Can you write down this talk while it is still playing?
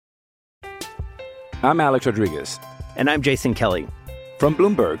I'm Alex Rodriguez. And I'm Jason Kelly. From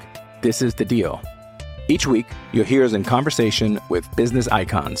Bloomberg, this is The Deal. Each week, you'll hear us in conversation with business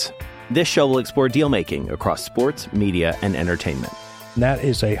icons. This show will explore deal-making across sports, media, and entertainment. That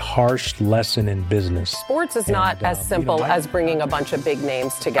is a harsh lesson in business. Sports is not as simple as bringing a bunch of big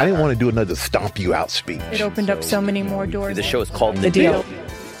names together. I didn't want to do another stomp you out speech. It opened up so many more doors. The show is called The Deal.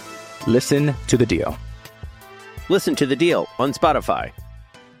 Listen to The Deal. Listen to The Deal on Spotify.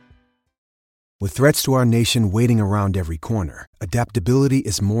 With threats to our nation waiting around every corner, adaptability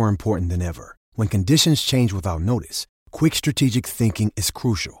is more important than ever. When conditions change without notice, quick strategic thinking is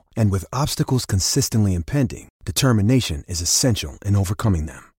crucial. And with obstacles consistently impending, determination is essential in overcoming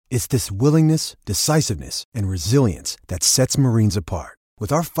them. It's this willingness, decisiveness, and resilience that sets Marines apart.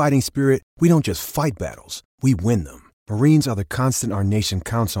 With our fighting spirit, we don't just fight battles, we win them. Marines are the constant our nation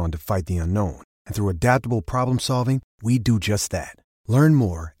counts on to fight the unknown. And through adaptable problem solving, we do just that. Learn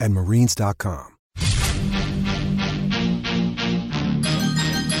more at marines.com.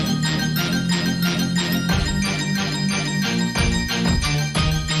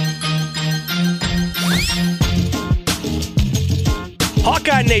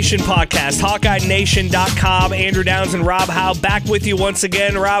 Hawkeye Nation podcast, HawkeyeNation.com. Andrew Downs and Rob Howe back with you once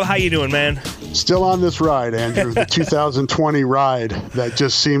again. Rob, how you doing, man? Still on this ride, Andrew, the 2020 ride that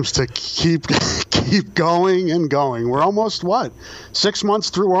just seems to keep going and going. We're almost, 6 months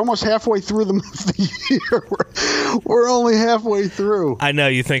through? We're almost halfway through the year. We're only halfway through. I know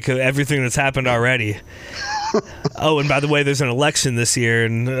you think of everything that's happened already. Oh, and by the way, there's an election this year,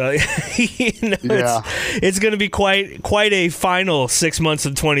 and it's going to be quite a final 6 months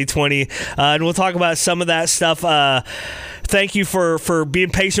of 2020, and we'll talk about some of that stuff. Thank you for being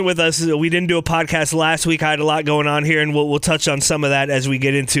patient with us. We didn't do a podcast last week. I had a lot going on here, and we'll touch on some of that as we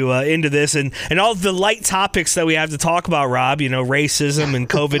get into this and all the light topics that we have to talk about, Rob. Racism and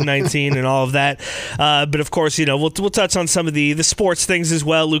COVID-19 and all of that. But of course, we'll touch on some of the sports things as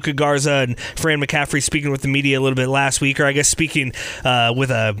well. Luka Garza and Fran McCaffrey speaking with the media a little bit last week, or I guess speaking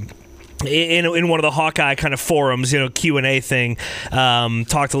with a. In one of the Hawkeye kind of forums, Q&A thing,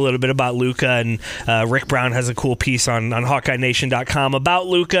 talked a little bit about Luka, and Rick Brown has a cool piece on HawkeyeNation.com about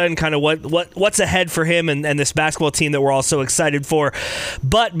Luka and kind of what's ahead for him and this basketball team that we're all so excited for.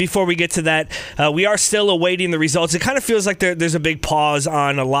 But before we get to that, we are still awaiting the results. It kind of feels like there's a big pause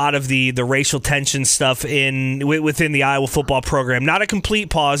on a lot of the racial tension stuff within the Iowa football program. Not a complete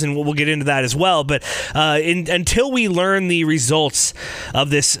pause, and we'll get into that as well. But until we learn the results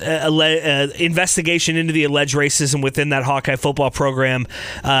of this investigation into the alleged racism within that Hawkeye football program,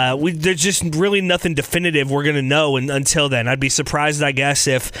 there's just really nothing definitive we're going to know until then. I'd be surprised, I guess,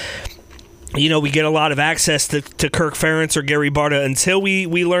 if we get a lot of access to Kirk Ferentz or Gary Barta until we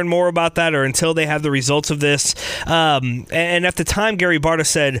learn more about that, or until they have the results of this. And at the time, Gary Barta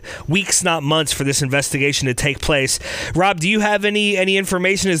said weeks, not months, for this investigation to take place. Rob, do you have any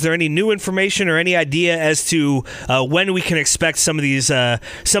information? Is there any new information or any idea as to when we can expect some of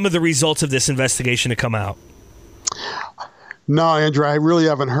the results of this investigation to come out? No, Andrew, I really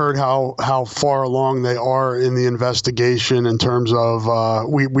haven't heard how far along they are in the investigation in terms of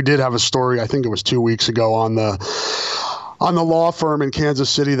we did have a story, I think it was 2 weeks ago, on the law firm in Kansas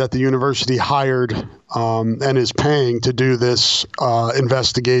City that the university hired and is paying to do this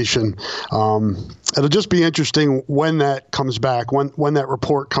investigation. It'll just be interesting when that comes back, when that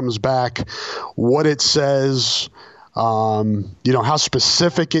report comes back, what it says, how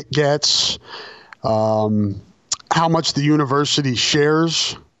specific it gets, how much the university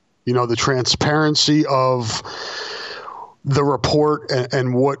shares, the transparency of the report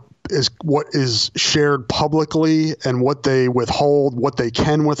and what is shared publicly and what they withhold, what they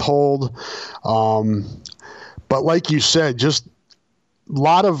can withhold. But like you said, just a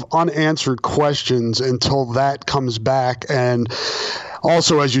lot of unanswered questions until that comes back. And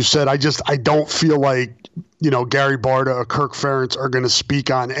also, as you said, I don't feel like Gary Barta or Kirk Ferentz are going to speak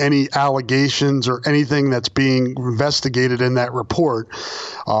on any allegations or anything that's being investigated in that report,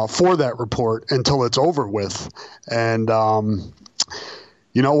 for that report, until it's over with. And,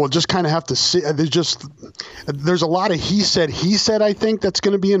 we'll just kind of have to see. There's a lot of he said, I think, that's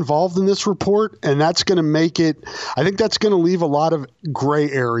going to be involved in this report. And that's going to make it, I think that's going to leave a lot of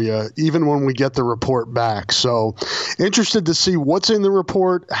gray area, even when we get the report back. So interested to see what's in the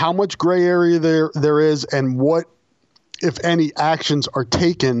report, how much gray area there is, and what if any actions are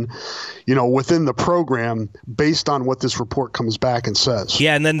taken, within the program based on what this report comes back and says.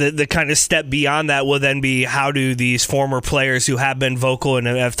 Yeah, and then the kind of step beyond that will then be, how do these former players who have been vocal and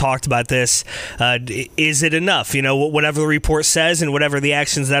have talked about this, is it enough? Whatever the report says and whatever the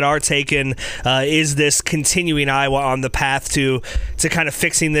actions that are taken, is this continuing Iowa on the path to kind of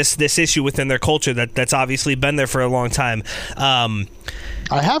fixing this issue within their culture that's obviously been there for a long time?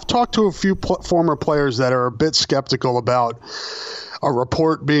 I have talked to a few former players that are a bit skeptical about a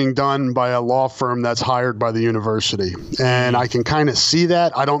report being done by a law firm that's hired by the university. And I can kind of see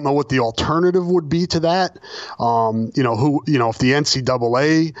that. I don't know what the alternative would be to that. If the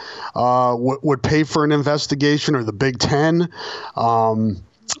NCAA would pay for an investigation, or the Big Ten.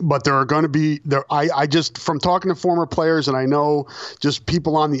 But there are going to be I just, from talking to former players, and I know just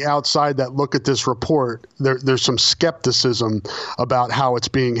people on the outside that look at this report, there's some skepticism about how it's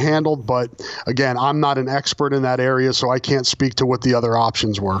being handled. But again, I'm not an expert in that area, so I can't speak to what the other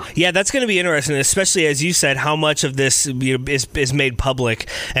options were. Yeah, that's going to be interesting, especially as you said, how much of this is made public.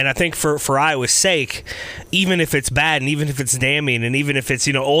 And I think for Iowa's sake, even if it's bad and even if it's damning and even if it's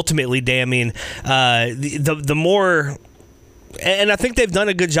ultimately damning, the more. And I think they've done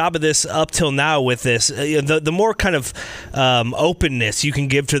a good job of this up till now with this. The more kind of openness you can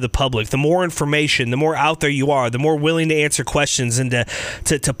give to the public, the more information, the more out there you are, the more willing to answer questions and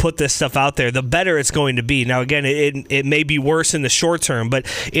to put this stuff out there, the better it's going to be. Now, again, it may be worse in the short term, but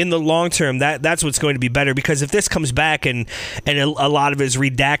in the long term, that's what's going to be better. Because if this comes back and a lot of it is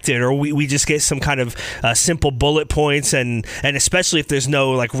redacted, or we just get some kind of simple bullet points, and especially if there's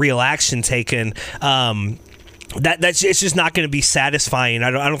no real action taken, That's it's just not going to be satisfying.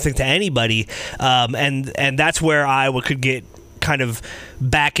 I don't think, to anybody, and that's where Iowa could get kind of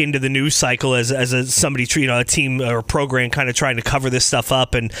back into the news cycle as somebody, a team or a program kind of trying to cover this stuff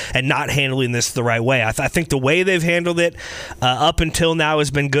up and not handling this the right way. I think the way they've handled it up until now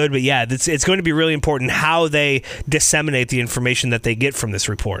has been good, but yeah, it's going to be really important how they disseminate the information that they get from this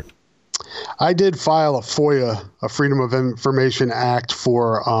report. I did file a FOIA, a Freedom of Information Act,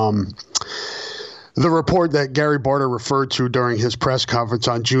 for the report that Gary Barta referred to during his press conference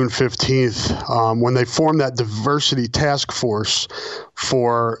on June 15th, when they formed that diversity task force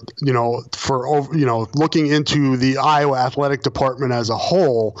for looking into the Iowa athletic department as a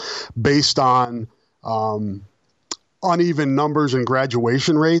whole, based on uneven numbers and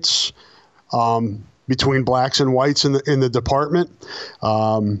graduation rates between blacks and whites in the department.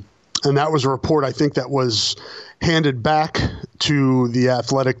 And that was a report, I think, that was handed back to the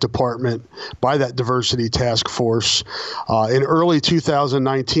athletic department by that diversity task force in early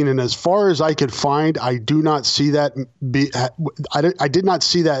 2019. And as far as I could find, I do not see that I did not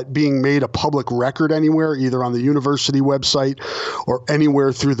see that being made a public record anywhere, either on the university website or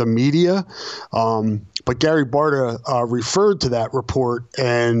anywhere through the media. But Gary Barta referred to that report,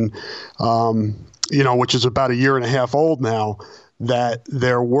 and which is about a year and a half old now, that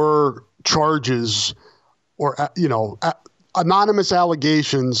there were charges or anonymous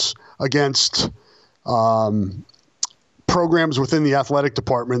allegations against programs within the athletic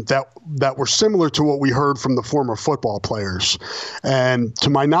department that were similar to what we heard from the former football players. And to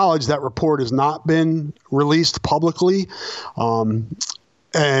my knowledge, that report has not been released publicly.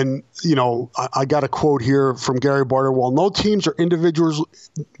 And, I got a quote here from Gary Barta. While no teams or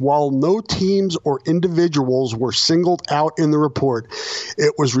individuals were singled out in the report,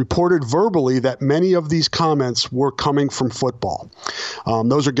 it was reported verbally that many of these comments were coming from football.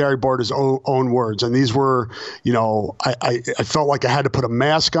 Those are Gary Barta's own words. And these were, I felt like I had to put a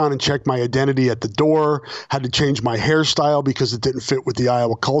mask on and check my identity at the door, had to change my hairstyle because it didn't fit with the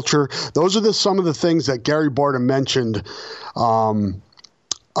Iowa culture. Those are some of the things that Gary Barta mentioned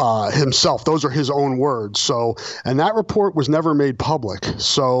himself. Those are his own words. So, and that report was never made public.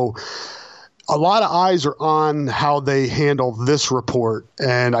 So a lot of eyes are on how they handle this report.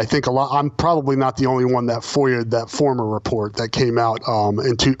 And I think I'm probably not the only one that FOIA'd that former report that came out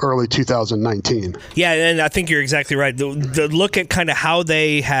in early 2019. Yeah, and I think you're exactly right. The look at kind of how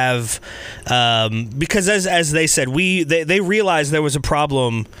they have, because as they said, they realized there was a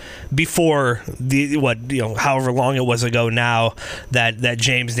problem before however long it was ago now that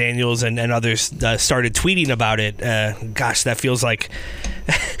James Daniels and others started tweeting about it. Gosh, that feels like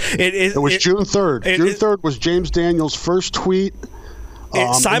it was June 3rd. June 3rd was James Daniels' first tweet.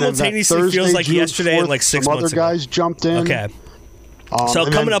 It simultaneously feels like yesterday and like 6 months ago. Some other guys jumped in. Okay. So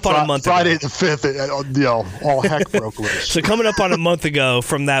coming up on a month Friday ago. the 5th, all heck broke loose. So coming up on a month ago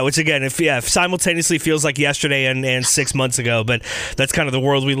from that, which again, if simultaneously feels like yesterday and 6 months ago, but that's kind of the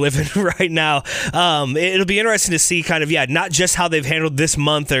world we live in right now. It'll be interesting to see kind of, not just how they've handled this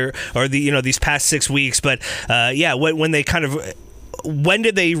month or these past 6 weeks, but when they kind of, when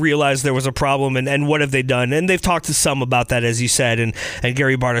did they realize there was a problem, and what have they done? And they've talked to some about that, as you said, and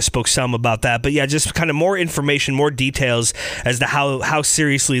Gary Barta spoke some about that. But just kind of more information, more details as to how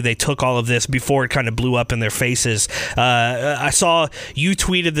seriously they took all of this before it kind of blew up in their faces. I saw you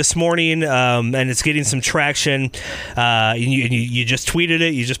tweeted this morning, and it's getting some traction. You just tweeted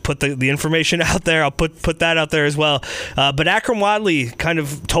it. You just put the information out there. I'll put that out there as well. But Akrum Wadley kind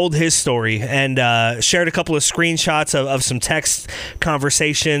of told his story and shared a couple of screenshots of some text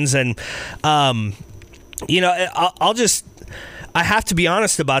conversations, and I have to be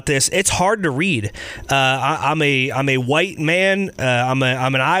honest about this. It's hard to read. I'm a white man. I'm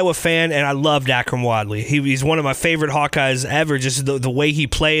an Iowa fan, and I loved Akrum Wadley. He's one of my favorite Hawkeyes ever. Just the way he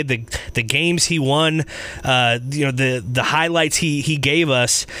played, the games he won, the highlights he gave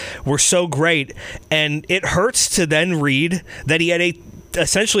us were so great. And it hurts to then read that he had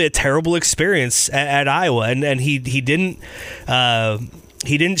essentially a terrible experience at Iowa, and he didn't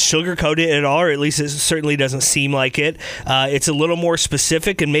sugarcoat it at all, or at least it certainly doesn't seem like it. It's a little more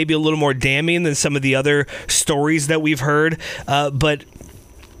specific and maybe a little more damning than some of the other stories that we've heard, but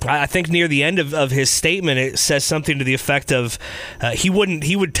I think near the end of his statement, it says something to the effect of he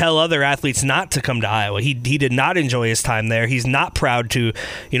would tell other athletes not to come to Iowa. He did not enjoy his time there. He's not proud to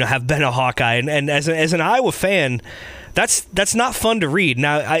have been a Hawkeye, and as an Iowa fan, that's not fun to read.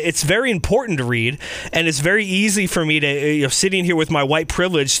 Now, it's very important to read, and it's very easy for me to, sitting here with my white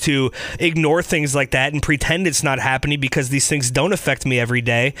privilege, to ignore things like that and pretend it's not happening because these things don't affect me every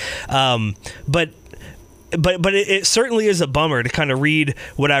day. But it certainly is a bummer to kind of read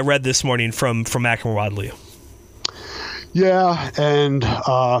what I read this morning from Akrum Wadley. Yeah, and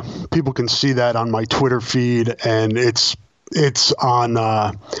people can see that on my Twitter feed, and it's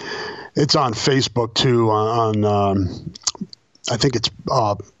on. It's on Facebook too. I think it's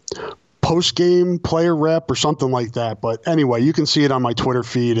post-game player rep or something like that. But anyway, you can see it on my Twitter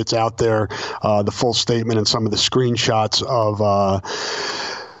feed. It's out there, the full statement and some of the screenshots of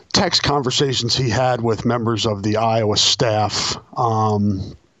text conversations he had with members of the Iowa staff.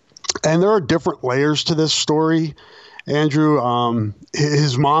 And there are different layers to this story, Andrew.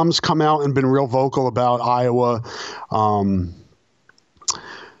 His mom's come out and been real vocal about Iowa.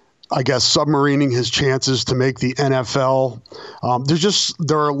 I guess submarining his chances to make the NFL.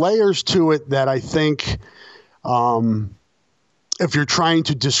 There are layers to it that I think if you're trying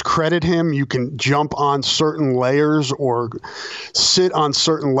to discredit him, you can jump on certain layers or sit on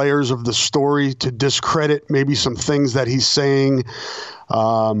certain layers of the story to discredit maybe some things that he's saying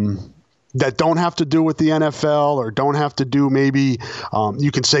that don't have to do with the NFL or don't have to do maybe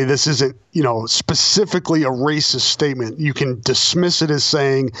you can say this isn't, specifically a racist statement. You can dismiss it as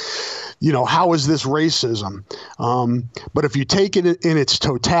saying, how is this racism? But if you take it in its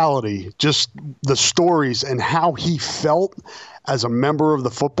totality, just the stories and how he felt as a member of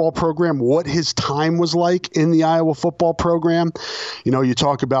the football program, what his time was like in the Iowa football program. You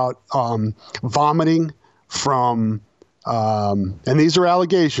talk about vomiting from and these are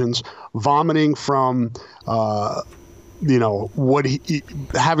allegations, vomiting from, what he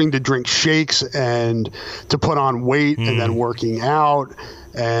having to drink shakes and to put on weight and then working out.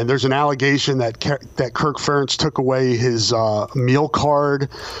 And there's an allegation that Kirk Ferentz took away his meal card.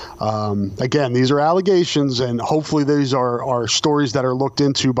 Again, these are allegations, and hopefully these are stories that are looked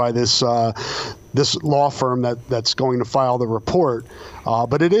into by this law firm that's going to file the report.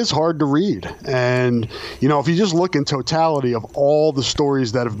 But it is hard to read. And, if you just look in totality of all the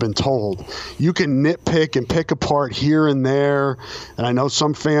stories that have been told, you can nitpick and pick apart here and there. And I know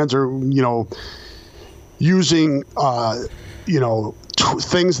some fans are, using,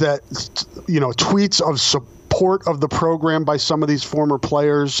 things that, tweets of support of the program by some of these former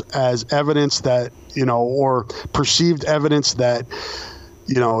players as evidence that, or perceived evidence that,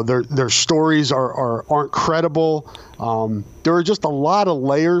 their stories aren't credible. There are just a lot of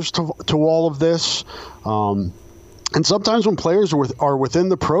layers to all of this. And sometimes when players are within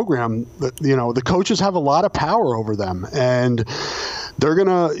the program, the coaches have a lot of power over them. And they're going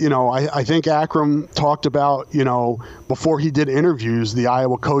to, I think Akrum talked about, before he did interviews, the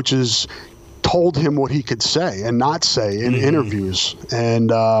Iowa coaches told him what he could say and not say in interviews.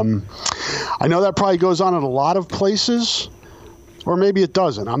 And I know that probably goes on at a lot of places, or maybe it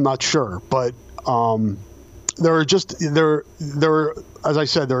doesn't. I'm not sure. But there are as I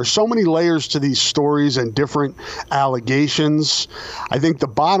said, there are so many layers to these stories and different allegations. I think the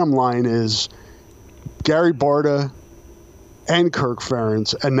bottom line is Gary Barta and Kirk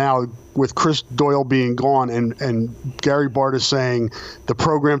Ferentz, and now with Chris Doyle being gone and Gary Barta saying for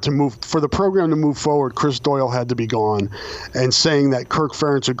the program to move forward, Chris Doyle had to be gone, and saying that Kirk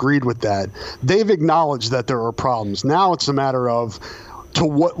Ferentz agreed with that. They've acknowledged that there are problems. Now it's a matter of to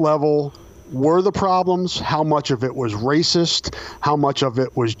what level were the problems, how much of it was racist, how much of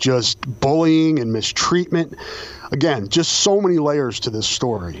it was just bullying and mistreatment. Again, just so many layers to this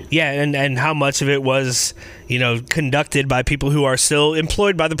story. Yeah, and how much of it was, conducted by people who are still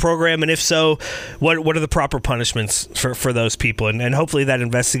employed by the program, and if so, what are the proper punishments for those people? And hopefully that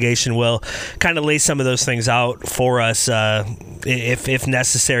investigation will kind of lay some of those things out for us if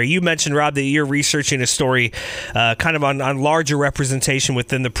necessary. You mentioned, Rob, that you're researching a story kind of on larger representation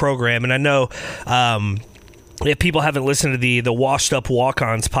within the program, and I know if people haven't listened to the Washed Up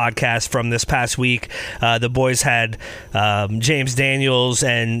Walk-Ons podcast from this past week, the boys had James Daniels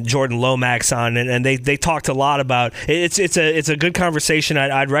and Jordan Lomax on, and they talked a lot about it's a good conversation.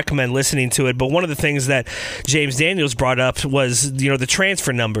 I'd recommend listening to it. But one of the things that James Daniels brought up was the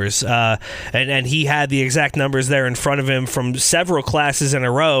transfer numbers, and he had the exact numbers there in front of him from several classes in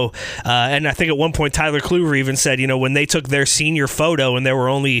a row. And I think at one point Tyler Kluver even said, when they took their senior photo and there were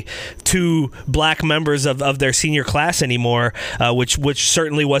only 2 black members of their senior class anymore, which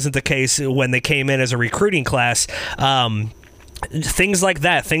certainly wasn't the case when they came in as a recruiting class. Things like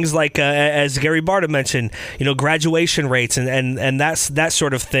that, as Gary Barta mentioned, graduation rates and that's that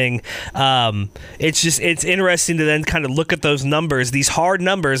sort of thing. It's interesting to then kind of look at those numbers, these hard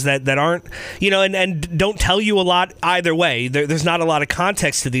numbers that aren't, and don't tell you a lot either way. There's not a lot of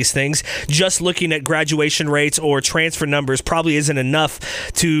context to these things. Just looking at graduation rates or transfer numbers probably isn't enough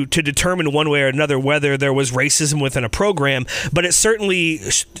to determine one way or another whether there was racism within a program, but it certainly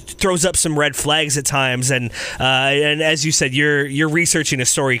throws up some red flags at times. And as you said, you're researching a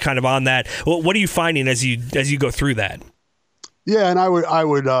story kind of on that. What are you finding as you go through that? Yeah, and I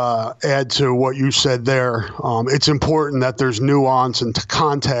would add to what you said there. It's important that there's nuance and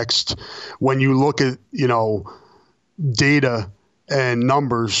context when you look at data and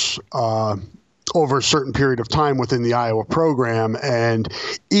numbers over a certain period of time within the Iowa program. And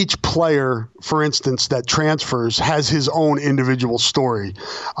each player, for instance, that transfers has his own individual story.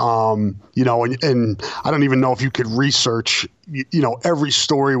 And I don't even know if you could research, every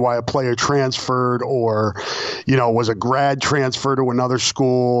story why a player transferred or, was a grad transfer to another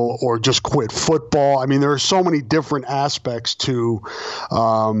school or just quit football. I mean, there are so many different aspects to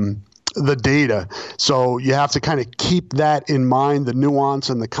the data. So you have to kind of keep that in mind, the nuance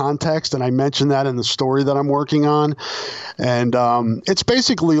and the context. And I mentioned that in the story that I'm working on. And it's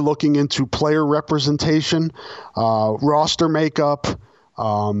basically looking into player representation, roster makeup,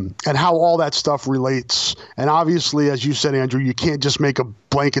 and how all that stuff relates. And obviously, as you said, Andrew, you can't just make a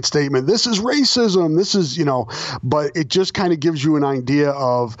blanket statement. This is racism. This is, but it just kind of gives you an idea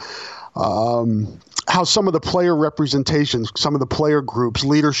of how some of the player representations, some of the player groups,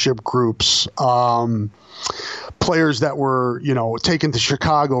 leadership groups, players that were, taken to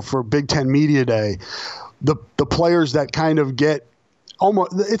Chicago for Big Ten Media Day, the players that kind of get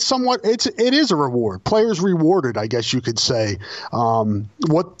almost, it is a reward. Players rewarded, I guess you could say.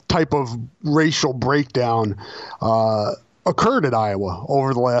 What type of racial breakdown occurred at Iowa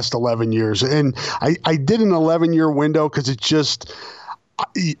over the last 11 years? And I did an 11-year window because it's just,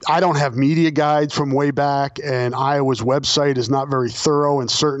 I don't have media guides from way back, and Iowa's website is not very thorough in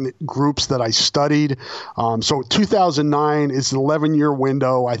certain groups that I studied. So 2009 is an 11-year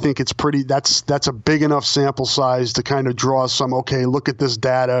window. I think it's that's a big enough sample size to kind of draw okay, look at this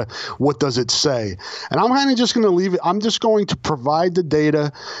data. What does it say? And I'm kind of just going to leave it. I'm just going to provide the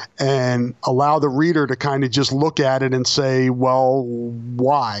data and allow the reader to kind of just look at it and say, well,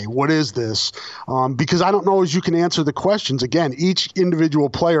 why? What is this? Because I don't know as you can answer the questions. Again, each individual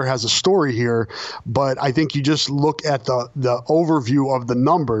player has a story here, but I think you just look at the overview of the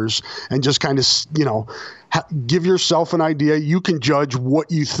numbers and just kind of, give yourself an idea. You can judge what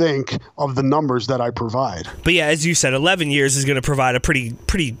you think of the numbers that I provide. But yeah, as you said, 11 years is going to provide a pretty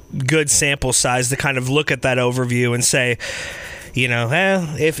good sample size to kind of look at that overview and say,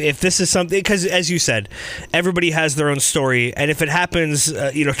 if this is something, because as you said, everybody has their own story, and if it happens,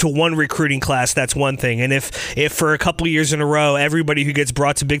 to one recruiting class, that's one thing, and if for a couple years in a row, everybody who gets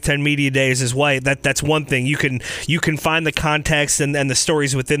brought to Big Ten Media Days is white, that's one thing. You can find the context and the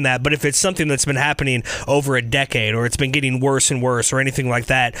stories within that, but if it's something that's been happening over a decade, or it's been getting worse and worse, or anything like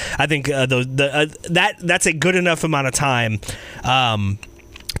that, I think that's a good enough amount of time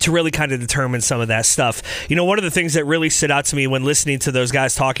to really kind of determine some of that stuff. One of the things that really stood out to me when listening to those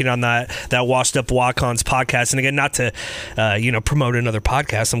guys talking on that Washed Up Walk-Ons podcast, and again, not to promote another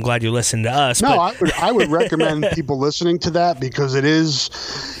podcast, I'm glad you listened to us. No, I would recommend people listening to that, because it is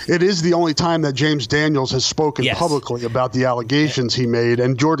the only time that James Daniels has spoken publicly about the allegations he made,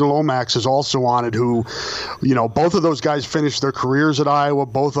 and Jordan Lomax is also on it, who, both of those guys finished their careers at Iowa.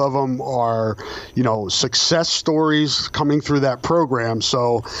 Both of them are, success stories coming through that program.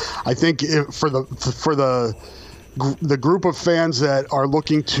 So I think for the group of fans that are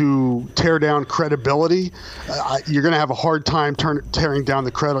looking to tear down credibility, you're going to have a hard time tearing down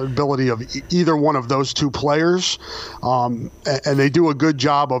the credibility of either one of those two players. And they do a good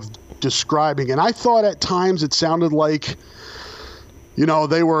job of describing. And I thought at times it sounded like,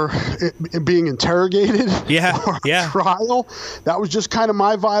 they were being interrogated or trial. That was just kind of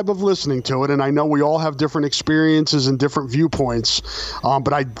my vibe of listening to it. And I know we all have different experiences and different viewpoints.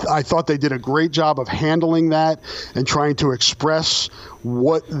 But I thought they did a great job of handling that and trying to express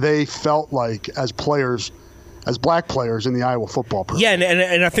what they felt like as players, as black players in the Iowa football program. Yeah,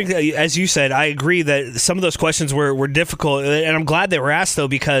 and I think that, as you said, I agree that some of those questions were difficult, and I'm glad they were asked, though,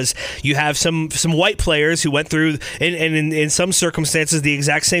 because you have some white players who went through, and in some circumstances, the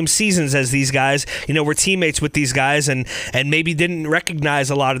exact same seasons as these guys, were teammates with these guys, and maybe didn't recognize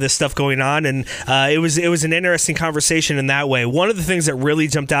a lot of this stuff going on, and it was an interesting conversation in that way. One of the things that really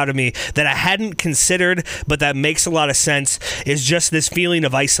jumped out at me that I hadn't considered, but that makes a lot of sense, is just this feeling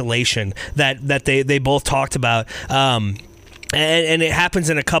of isolation that they both talked about. And it happens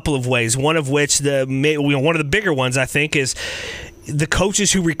in a couple of ways. One of which, one of the bigger ones, I think, is the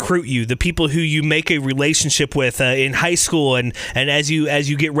coaches who recruit you, the people who you make a relationship with in high school, and as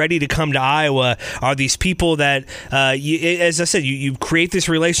you get ready to come to Iowa, are these people that, as I said, you create this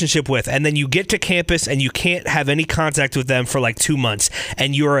relationship with, and then you get to campus and you can't have any contact with them for like 2 months,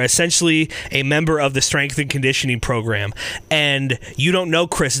 and you are essentially a member of the strength and conditioning program, and you don't know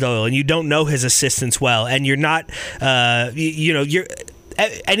Chris Doyle, and you don't know his assistants well, and you're not, you're.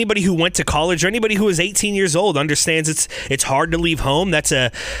 Anybody who went to college or anybody who is 18 years old understands it's hard to leave home. That's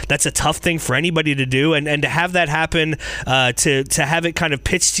a tough thing for anybody to do, and to have that happen, to have it kind of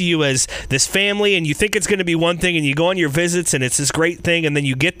pitched to you as this family, and you think it's going to be one thing, and you go on your visits and it's this great thing, and then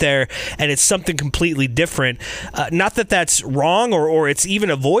you get there and it's something completely different. Not that that's wrong or it's even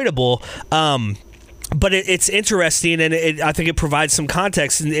avoidable. But it's interesting, and I think it provides some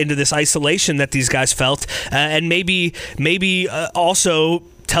context into this isolation that these guys felt, and maybe also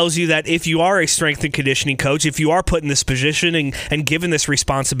tells you that if you are a strength and conditioning coach, if you are put in this position and given this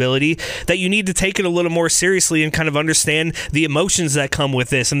responsibility, that you need to take it a little more seriously and kind of understand the emotions that come with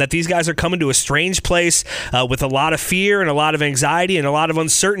this, and that these guys are coming to a strange place with a lot of fear and a lot of anxiety and a lot of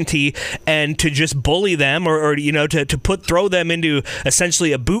uncertainty, and to just bully them or to throw them into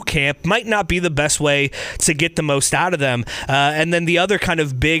essentially a boot camp might not be the best way to get the most out of them. And then the other kind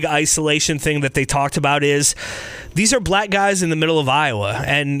of big isolation thing that they talked about is these are black guys in the middle of Iowa,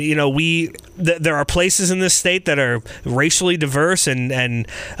 and there are places in this state that are racially diverse,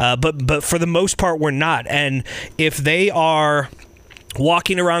 but for the most part we're not. And if they are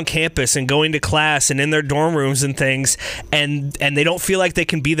walking around campus and going to class and in their dorm rooms and things, and they don't feel like they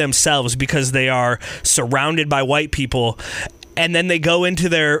can be themselves because they are surrounded by white people, and then they go into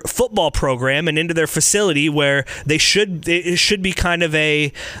their football program and into their facility where it should be kind of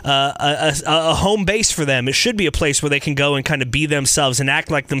a home base for them. It should be a place where they can go and kind of be themselves and act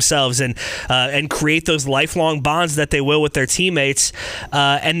like themselves and create those lifelong bonds that they will with their teammates.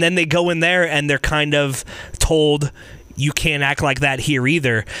 And then they go in there and they're kind of told, you can't act like that here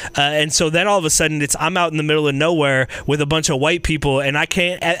either. And so then all of a sudden I'm out in the middle of nowhere with a bunch of white people, and I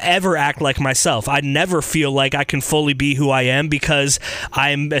can't ever act like myself. I never feel like I can fully be who I am because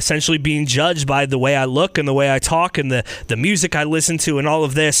I'm essentially being judged by the way I look and the way I talk and the music I listen to and all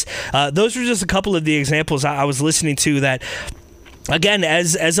of this. Those were just a couple of the examples I was listening to that, again,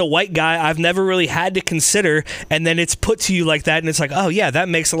 as a white guy, I've never really had to consider, and then it's put to you like that, and it's like, oh yeah, that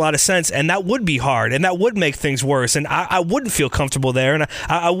makes a lot of sense, and that would be hard, and that would make things worse, and I wouldn't feel comfortable there, and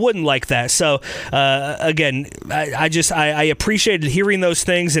I wouldn't like that. So again, I appreciated hearing those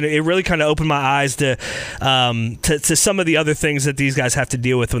things, and it really kind of opened my eyes to some of the other things that these guys have to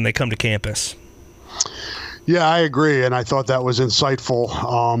deal with when they come to campus. Yeah, I agree, and I thought that was insightful.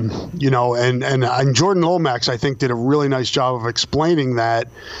 And Jordan Lomax, I think, did a really nice job of explaining that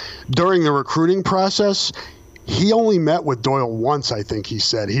during the recruiting process. He only met with Doyle once, I think he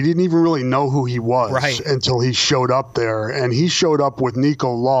said. He didn't even really know who he was until he showed up there, and he showed up with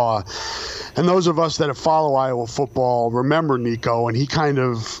Nico Law. And those of us that follow Iowa football remember Nico, and he kind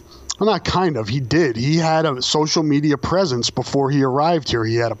of He did. He had a social media presence before he arrived here.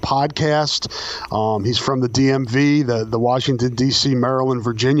 He had a podcast. He's from the DMV, the Washington, D.C., Maryland,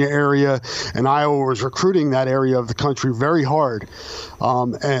 Virginia area, and Iowa was recruiting that area of the country very hard.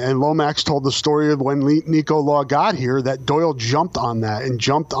 And Lomax told the story of when Nico Law got here, that Doyle jumped on that and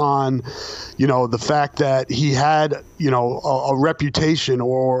jumped on, the fact that he had, a reputation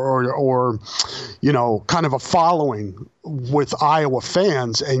or kind of a following with Iowa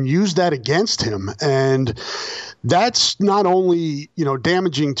fans and used that against him. And that's not only,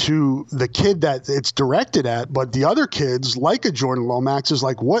 damaging to the kid that it's directed at, but the other kids like a Jordan Lomax is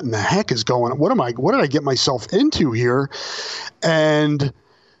like, what in the heck is going on? What did I get myself into here? And,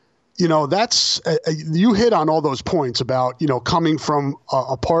 that's you hit on all those points about, coming from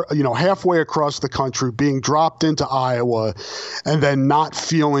a part, halfway across the country, being dropped into Iowa and then not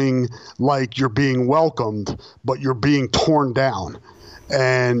feeling like you're being welcomed, but you're being torn down.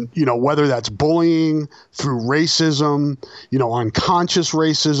 And, whether that's bullying through racism, unconscious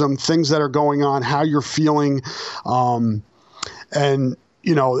racism, things that are going on, how you're feeling. And,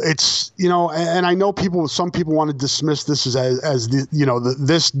 it's, and I know some people want to dismiss this as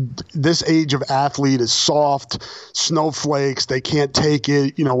this age of athlete is soft, snowflakes, they can't take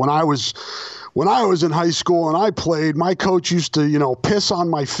it. When I was in high school and I played, my coach used to, piss on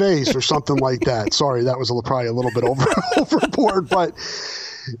my face or something like that. Sorry, that was probably a little bit overboard, but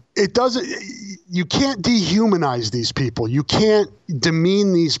it doesn't. You can't dehumanize these people. You can't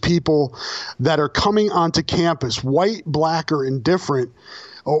demean these people that are coming onto campus, white, black, or indifferent,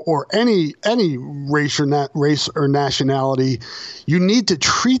 or any race or nationality. You need to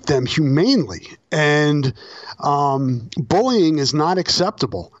treat them humanely. And bullying is not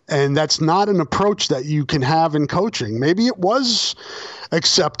acceptable. And that's not an approach that you can have in coaching. Maybe it was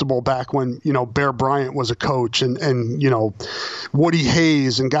acceptable back when, Bear Bryant was a coach and Woody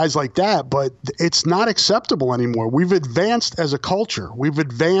Hayes and guys like that, but it's not acceptable anymore. We've advanced as a culture. We've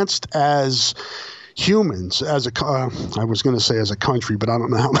advanced as humans, I was going to say as a country, but I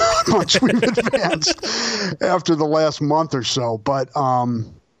don't know how much we've advanced after the last month or so. But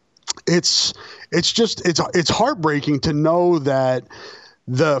it's heartbreaking to know that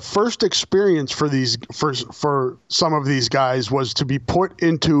the first experience for some of these guys was to be put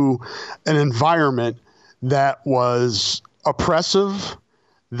into an environment that was oppressive,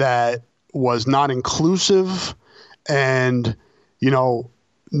 that was not inclusive, and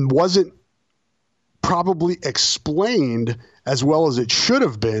wasn't probably explained as well as it should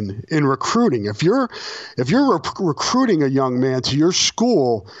have been in recruiting. If you're recruiting a young man to your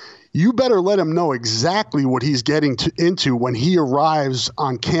school, you better let him know exactly what he's getting into when he arrives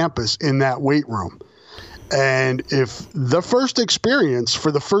on campus in that weight room. And if the first experience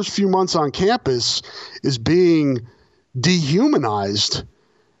for the first few months on campus is being dehumanized,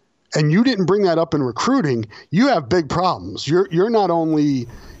 and you didn't bring that up in recruiting, you have big problems. You're not only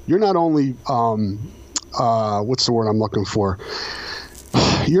what's the word I'm looking for?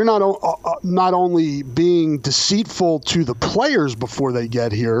 You're not only being deceitful to the players before they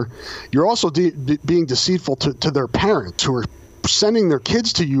get here, you're also being deceitful to their parents who are sending their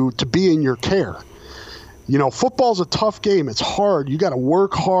kids to you to be in your care. Football's a tough game. It's hard. You got to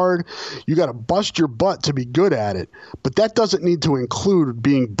work hard. You got to bust your butt to be good at it. But that doesn't need to include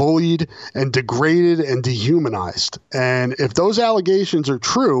being bullied and degraded and dehumanized. And if those allegations are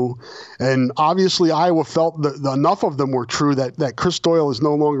true, and obviously Iowa felt that enough of them were true that Chris Doyle is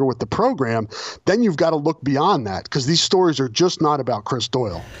no longer with the program, then you've got to look beyond that, because these stories are just not about Chris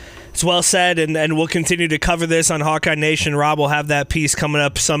Doyle. It's well said, and we'll continue to cover this on Hawkeye Nation. Rob will have that piece coming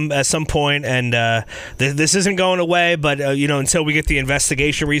up at some point, and this isn't going away, but until we get the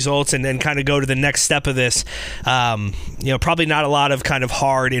investigation results and kind of go to the next step of this, probably not a lot of kind of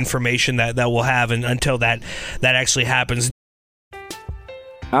hard information that we'll have until that actually happens.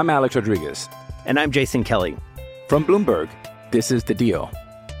 I'm Alex Rodriguez. And I'm Jason Kelly. From Bloomberg, this is The Deal.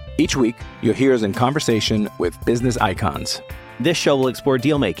 Each week, you'll hear us in conversation with business icons. This show will explore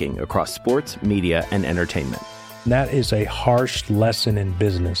deal-making across sports, media, and entertainment. That is a harsh lesson in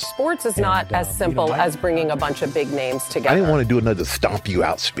business. Sports is not as simple as bringing a bunch of big names together. I didn't want to do another stomp you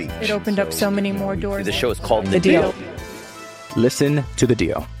out speech. It opened up so many more doors. The show is called The Deal. Listen to The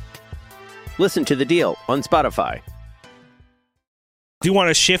Deal. Listen to The Deal on Spotify. Do you want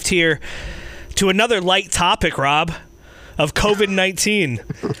to shift here to another light topic, Rob, of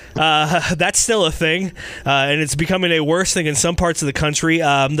COVID-19? That's still a thing, and it's becoming a worse thing in some parts of the country.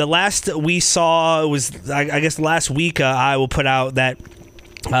 The last we saw was, I guess, last week, Iowa put out that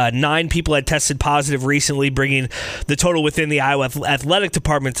 9 people had tested positive recently, bringing the total within the Iowa Athletic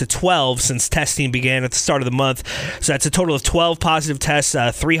Department to 12 since testing began at the start of the month. So that's a total of 12 positive tests,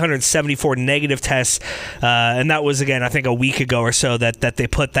 374 negative tests, and that was, again, I think a week ago or so that they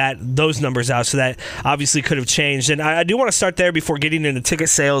put those numbers out, so that obviously could have changed. And I do want to start there before getting into ticket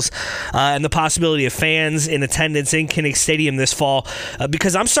sales and the possibility of fans in attendance in Kinnick Stadium this fall,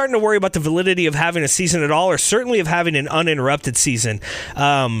 because I'm starting to worry about the validity of having a season at all, or certainly of having an uninterrupted season.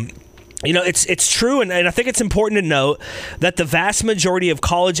 It's true, and I think it's important to note that the vast majority of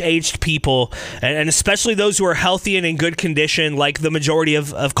college-aged people, and especially those who are healthy and in good condition, like the majority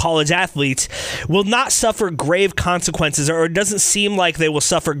of college athletes, will not suffer grave consequences, or it doesn't seem like they will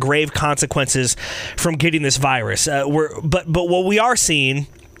suffer grave consequences from getting this virus. But what we are seeing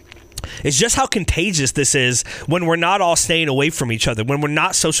is just how contagious this is when we're not all staying away from each other, when we're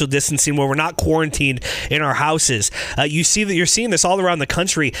not social distancing, when we're not quarantined in our houses. You're seeing this all around the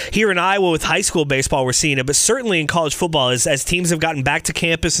country. Here in Iowa with high school baseball, we're seeing it, but certainly in college football, as teams have gotten back to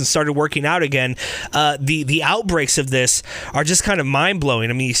campus and started working out again, the outbreaks of this are just kind of mind-blowing.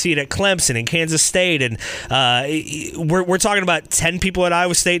 I mean, you see it at Clemson and Kansas State, and we're talking about 10 people at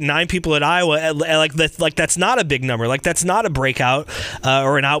Iowa State, 9 people at Iowa. Like that's not a big number. Like, that's not a breakout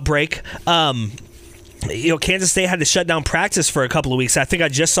or an outbreak. Kansas State had to shut down practice for a couple of weeks. I think I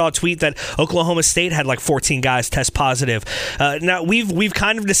just saw a tweet that Oklahoma State had like 14 guys test positive. Now, we've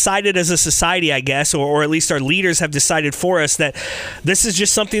kind of decided as a society, I guess, or at least our leaders have decided for us, that this is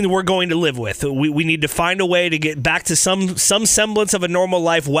just something that we're going to live with. We need to find a way to get back to some semblance of a normal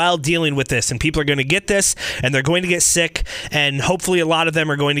life while dealing with this. And people are going to get this, and they're going to get sick, and hopefully a lot of them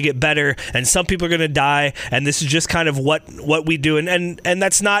are going to get better, and some people are going to die. And this is just kind of what we do. And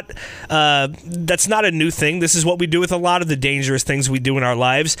that's not a new thing. This is what we do with a lot of the dangerous things we do in our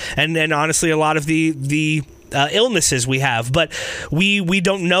lives, and honestly a lot of the illnesses we have. But we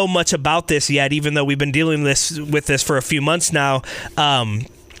don't know much about this yet, even though we've been dealing with this for a few months now.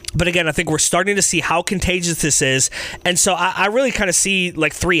 But again, I think we're starting to see how contagious this is. And so I really kind of see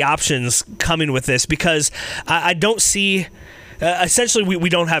like 3 options coming with this, because I don't see... essentially, we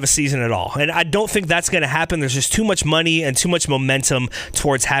don't have a season at all. And I don't think that's going to happen. There's just too much money and too much momentum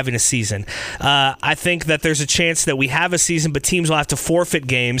towards having a season. I think that there's a chance that we have a season, but teams will have to forfeit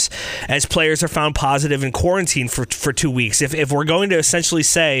games as players are found positive in quarantine for 2 weeks. If we're going to essentially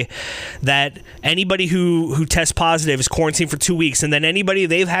say that anybody who tests positive is quarantined for 2 weeks, and then anybody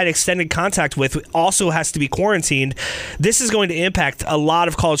they've had extended contact with also has to be quarantined, this is going to impact a lot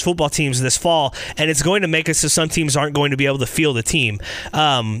of college football teams this fall, and it's going to make it so some teams aren't going to be able to field the team.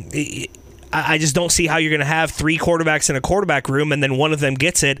 I just don't see how you're going to have 3 quarterbacks in a quarterback room and then one of them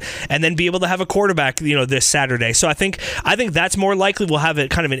gets it and then be able to have a quarterback, this Saturday. So I think that's more likely. We'll have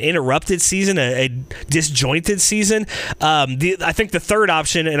kind of an interrupted season, a disjointed season. I think the third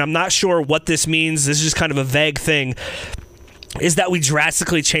option, and I'm not sure what this means, this is just kind of a vague thing, is that we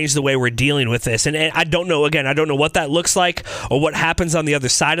drastically change the way we're dealing with this. And I don't know, again, I don't know what that looks like or what happens on the other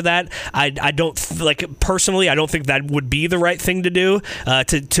side of that. I don't, personally, I don't think that would be the right thing to do,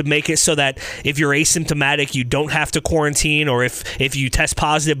 to make it so that if you're asymptomatic, you don't have to quarantine, or if you test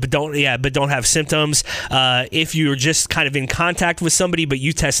positive but don't have symptoms, if you're just kind of in contact with somebody but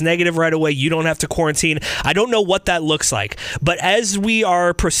you test negative right away, you don't have to quarantine. I don't know what that looks like. But as we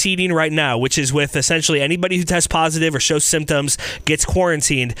are proceeding right now, which is with essentially anybody who tests positive or shows symptoms gets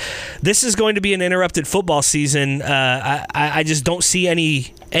quarantined, this is going to be an interrupted football season. I just don't see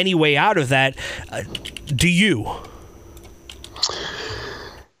any way out of that. Do you?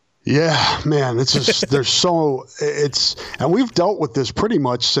 Yeah, man, it's just and we've dealt with this pretty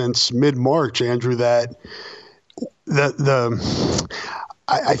much since mid-March, Andrew, that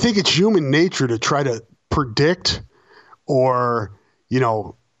I think it's human nature to try to predict or,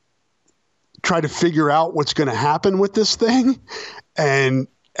 try to figure out what's going to happen with this thing. And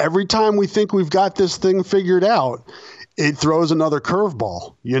every time we think we've got this thing figured out, it throws another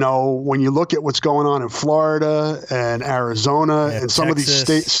curveball. When you look at what's going on in Florida and Arizona and some Texas. of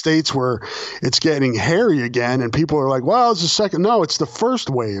these states where it's getting hairy again, and people are like, well, it's the second. No, it's the first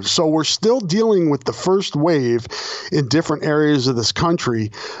wave. So we're still dealing with the first wave in different areas of this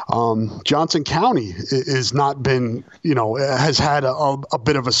country. Johnson County has not been, has had a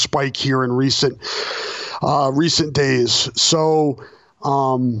bit of a spike here in recent days. So,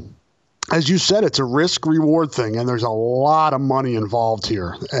 as you said, it's a risk-reward thing, and there's a lot of money involved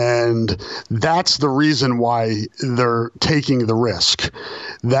here. And that's the reason why they're taking the risk,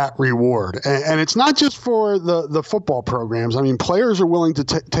 that reward. And it's not just for the football programs. I mean, players are willing to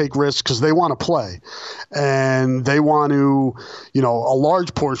take risks because they want to play. And they want to, a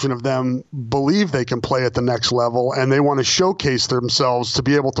large portion of them believe they can play at the next level, and they want to showcase themselves to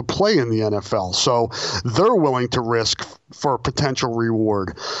be able to play in the NFL. So they're willing to risk for a potential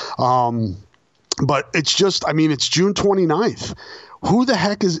reward. But it's just, it's June 29th. Who the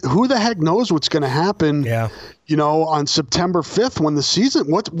heck knows what's going to happen, on September 5th when the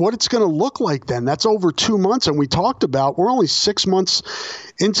season, what it's going to look like then. That's over 2 months. And we talked about, we're only 6 months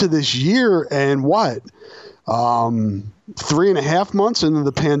into this year and 3.5 months into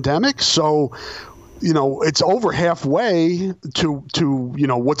the pandemic. So, it's over halfway to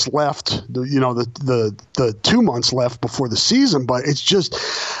what's left, the 2 months left before the season. But it's just,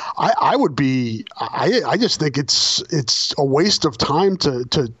 I just think it's a waste of time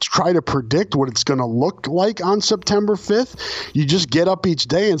to try to predict what it's going to look like on September 5th. You just get up each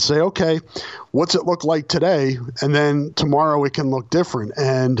day and say, okay, what's it look like today? And then tomorrow it can look different.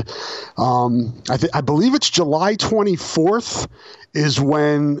 And I believe it's July 24th is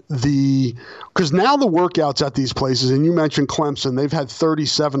when because now the workouts at these places, and you mentioned Clemson, they've had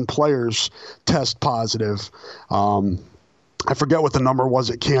 37 players test positive. I forget what the number was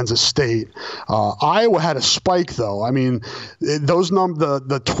at Kansas State. Iowa had a spike, though.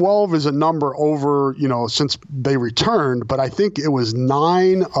 The 12 is a number over, since they returned, but I think it was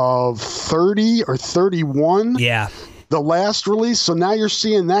 9 of 30 or 31. Yeah. The last release. So now you're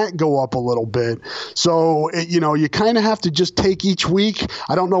seeing that go up a little bit. So, you kind of have to just take each week.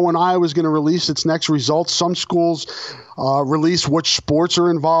 I don't know when Iowa's going to release its next results. Some schools release which sports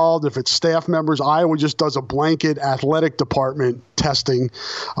are involved. If it's staff members, Iowa just does a blanket athletic department testing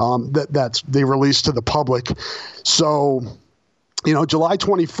that's they release to the public. So, July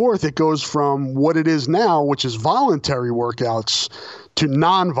 24th, it goes from what it is now, which is voluntary workouts, to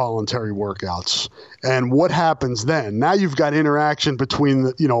non-voluntary workouts. And what happens then? Now you've got interaction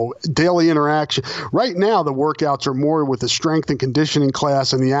between daily interaction. Right now, the workouts are more with the strength and conditioning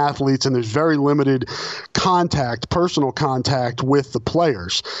class and the athletes, and there's very limited personal contact with the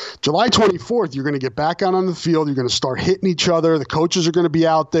players. July 24th, you're going to get back out on the field. You're going to start hitting each other. The coaches are going to be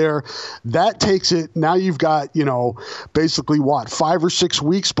out there. That takes it. Now you've got, basically 5 or 6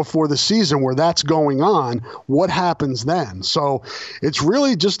 weeks before the season where that's going on. What happens then? So it's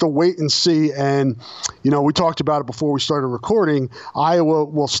really just a wait and see. And we talked about it before we started recording. Iowa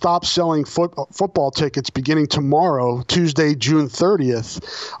will stop selling football tickets beginning tomorrow, Tuesday, June 30th.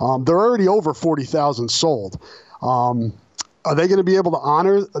 They're already over 40,000 sold. Are they going to be able to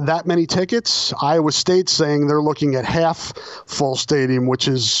honor that many tickets? Iowa State's saying they're looking at half full stadium, which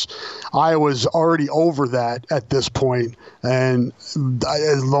is Iowa's already over that at this point. And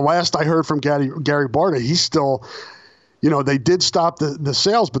the last I heard from Gary Barta, he's still – they did stop the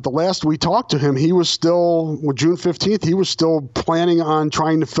sales, but the last we talked to him, he was still, June 15th, he was still planning on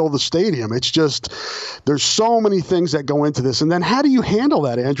trying to fill the stadium. It's just, there's so many things that go into this. And then how do you handle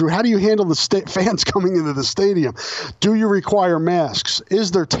that, Andrew? How do you handle the fans coming into the stadium? Do you require masks? Is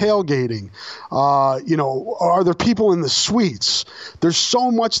there tailgating? Are there people in the suites? There's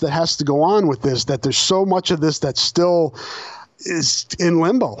so much that has to go on with this, that there's so much of this that's still is in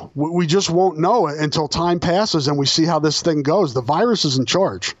limbo. We just won't know it until time passes and we see how this thing goes. The virus is in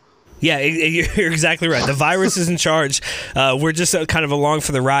charge. Yeah, you're exactly right. The virus is in charge. We're just kind of along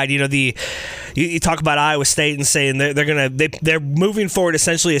for the ride. You talk about Iowa State and saying they're moving forward,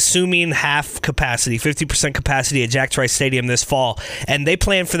 essentially assuming half capacity, 50% capacity at Jack Trice Stadium this fall, and they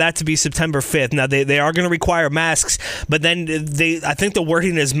plan for that to be September 5th. Now they are going to require masks, but then I think the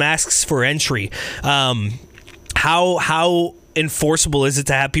wording is masks for entry. How enforceable is it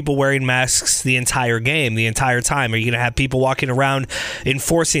to have people wearing masks the entire game, the entire time? Are you going to have people walking around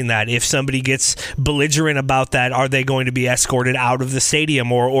enforcing that? If somebody gets belligerent about that, are they going to be escorted out of the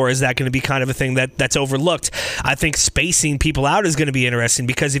stadium, or is that going to be kind of a thing that's overlooked? I think spacing people out is going to be interesting,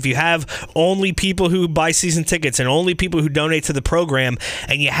 because if you have only people who buy season tickets and only people who donate to the program,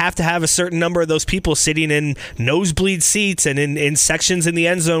 and you have to have a certain number of those people sitting in nosebleed seats and in sections in the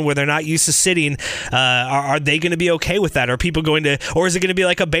end zone where they're not used to sitting, are they going to be okay with that? Are people going to, or is it going to be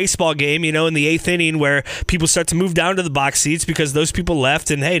like a baseball game, in the 8th inning where people start to move down to the box seats because those people left,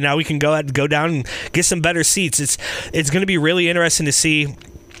 and hey, now we can go down and get some better seats. It's going to be really interesting to see.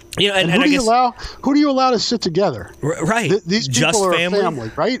 And who do you allow to sit together? Right. These people are family? A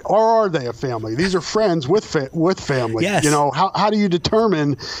family, right? Or are they a family? These are friends with family. Yes. How do you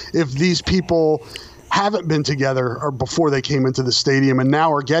determine if these people haven't been together or before they came into the stadium and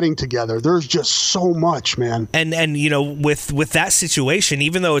now are getting together. There's just so much, man. And with that situation,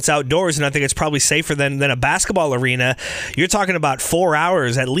 even though it's outdoors and I think it's probably safer than a basketball arena, you're talking about 4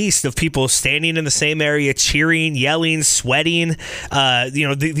 hours at least of people standing in the same area, cheering, yelling, sweating,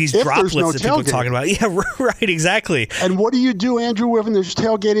 these droplets that people are talking about. Yeah, right, exactly. And what do you do, Andrew, when there's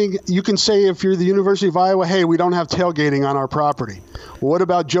tailgating? You can say, if you're the University of Iowa, hey, we don't have tailgating on our property. What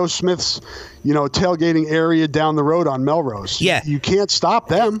about Joe Smith's, tailgating area down the road on Melrose? Yeah. You can't stop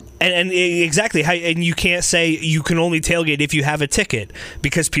them. And exactly. And you can't say you can only tailgate if you have a ticket,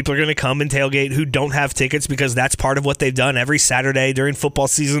 because people are going to come and tailgate who don't have tickets, because that's part of what they've done every Saturday during football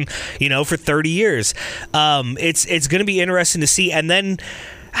season, for 30 years. It's going to be interesting to see. And then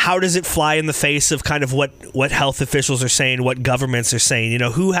how does it fly in the face of kind of what health officials are saying, what governments are saying?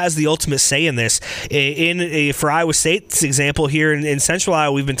 Who has the ultimate say in this? For Iowa State's example here in Central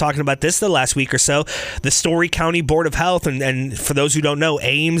Iowa, we've been talking about this the last week or so. The Story County Board of Health, and for those who don't know,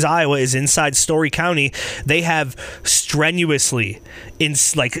 Ames, Iowa is inside Story County. They have strenuously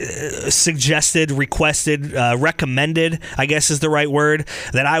suggested, requested, recommended, I guess is the right word,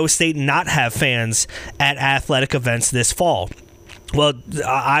 that Iowa State not have fans at athletic events this fall. Well,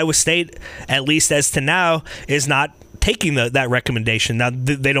 Iowa State, at least as to now, is not taking that recommendation. Now,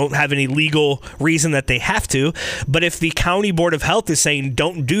 they don't have any legal reason that they have to, but if the County Board of Health is saying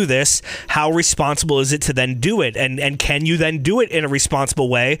don't do this, how responsible is it to then do it? And can you then do it in a responsible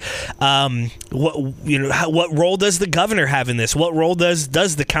way? What role does the governor have in this? What role does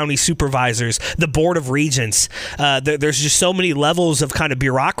the county supervisors, the Board of Regents? There's just so many levels of kind of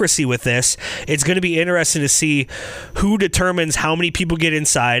bureaucracy with this. It's going to be interesting to see who determines how many people get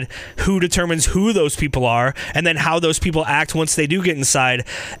inside, who determines who those people are, and then how those people act once they do get inside.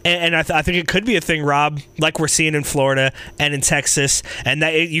 And I think it could be a thing, Rob, like we're seeing in Florida and in Texas, and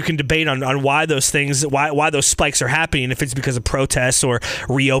that you can debate on why those things, why those spikes are happening, if it's because of protests or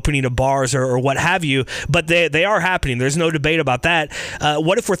reopening of bars or what have you, but they are happening. There's no debate about that.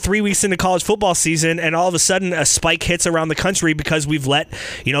 What if we're 3 weeks into college football season and all of a sudden a spike hits around the country because we've let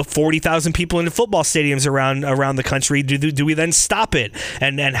 40,000 people into football stadiums around the country? Do we then stop it?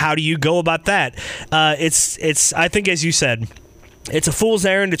 And how do you go about that? It's I think, as you said, it's a fool's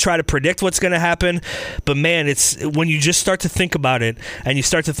errand to try to predict what's going to happen, but man, it's when you just start to think about it and you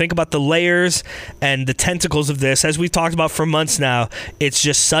start to think about the layers and the tentacles of this, as we've talked about for months now, it's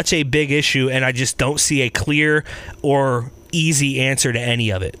just such a big issue, and I just don't see a clear or easy answer to any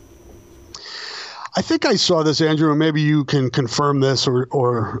of it. I think I saw this, Andrew, and maybe you can confirm this or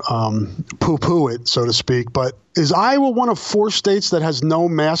poo-poo it, so to speak, but is Iowa one of 4 states that has no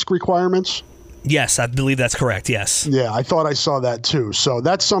mask requirements? Yes, I believe that's correct, yes. Yeah, I thought I saw that too. So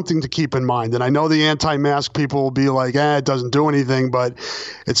that's something to keep in mind. And I know the anti-mask people will be like, it doesn't do anything, but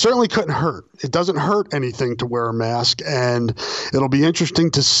it certainly couldn't hurt. It doesn't hurt anything to wear a mask. And it'll be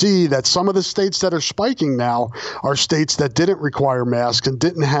interesting to see that some of the states that are spiking now are states that didn't require masks and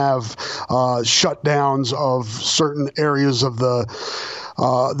didn't have shutdowns of certain areas of the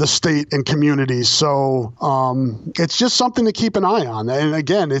state and communities. So it's just something to keep an eye on. And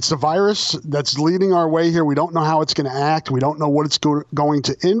again, it's a virus that's leading our way here. We don't know how it's going to act. We don't know what it's going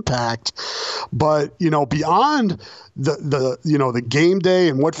to impact. But, beyond the game day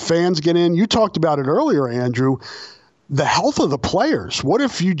and what fans get in, you talked about it earlier, Andrew, the health of the players. What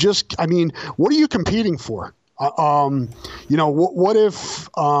if you what are you competing for? What if,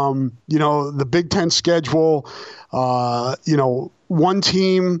 the Big Ten schedule, one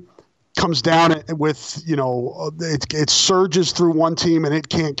team comes down with, it surges through one team and it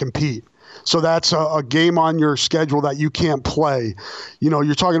can't compete. So that's a game on your schedule that you can't play.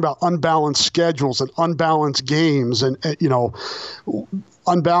 You're talking about unbalanced schedules and unbalanced games and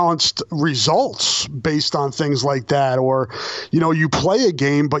unbalanced results based on things like that. Or, you play a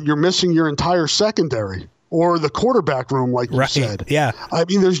game, but you're missing your entire secondary. Or the quarterback room, like you said. Yeah. I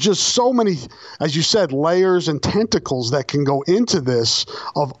mean, there's just so many, as you said, layers and tentacles that can go into this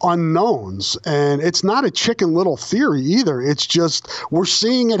of unknowns. And it's not a Chicken Little theory either. It's just we're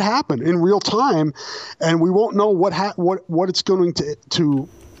seeing it happen in real time, and we won't know what it's going to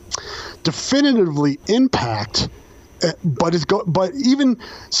definitively impact. But even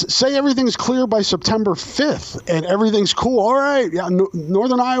say everything's clear by September 5th and everything's cool. All right, yeah,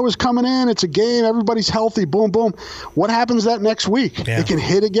 Northern Iowa's coming in. It's a game. Everybody's healthy. Boom, boom. What happens that next week? Yeah. It can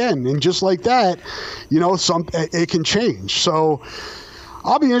hit again, and just like that, it can change. So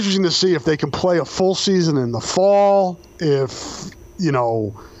I'll be interested to see if they can play a full season in the fall. If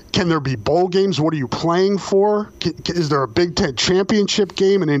Can there be bowl games? What are you playing for? Is there a Big Ten championship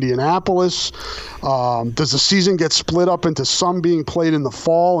game in Indianapolis? Does the season get split up into some being played in the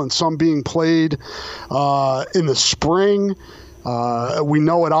fall and some being played in the spring? We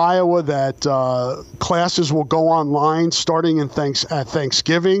know at Iowa that classes will go online starting at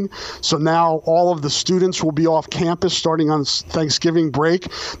Thanksgiving. So now all of the students will be off campus starting on Thanksgiving break.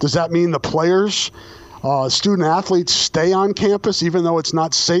 Does that mean the players, student athletes, stay on campus even though it's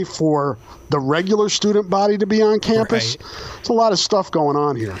not safe for the regular student body to be on campus? Right. There's a lot of stuff going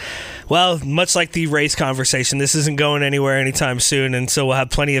on here. Well, much like the race conversation, this isn't going anywhere anytime soon, and so we'll have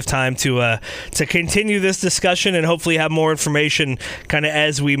plenty of time to continue this discussion and hopefully have more information kind of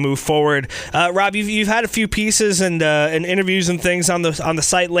as we move forward. Rob, you've had a few pieces and interviews and things on the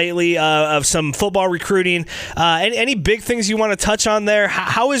site lately of some football recruiting. Any big things you want to touch on there?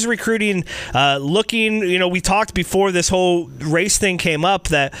 How is recruiting looking? You know, we talked before this whole race thing came up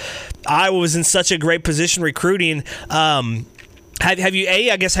that Iowa was in such a great position recruiting. Have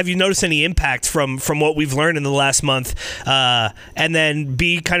you noticed any impact from what we've learned in the last month? And then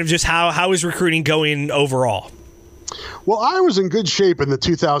B, kind of just how is recruiting going overall? Well, I was in good shape in the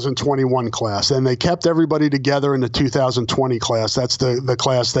 2021 class, and they kept everybody together in the 2020 class. That's the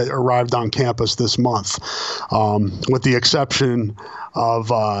class that arrived on campus this month, with the exception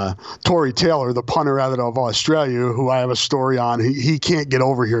of Tory Taylor, the punter out of Australia, who I have a story on. He can't get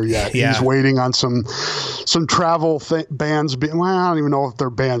over here yet. Yeah. He's waiting on some travel bans. I don't even know if they're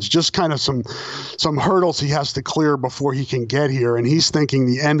bans, just kind of some hurdles he has to clear before he can get here. And he's thinking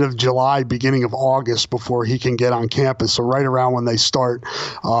the end of July, beginning of August before he can get on campus. So right around when they start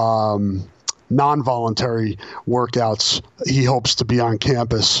non-voluntary workouts, he hopes to be on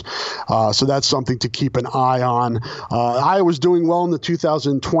campus. So that's something to keep an eye on. I was doing well in the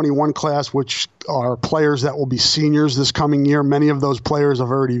 2021 class, which are players that will be seniors this coming year. Many of those players have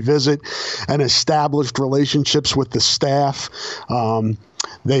already visited and established relationships with the staff.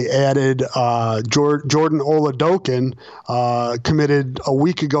 They added Jordan Oladokin, committed a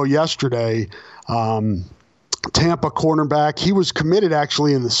week ago yesterday. Tampa cornerback. He was committed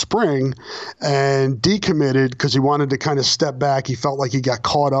actually in the spring and decommitted because he wanted to kind of step back. He felt like he got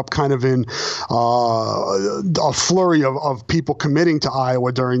caught up kind of in a flurry of people committing to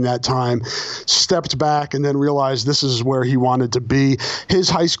Iowa during that time, stepped back and then realized this is where he wanted to be. His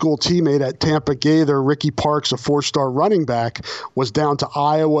high school teammate at Tampa Gaither, Ricky Parks, a 4-star running back, was down to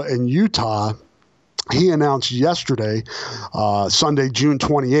Iowa and Utah. He announced yesterday, Sunday, June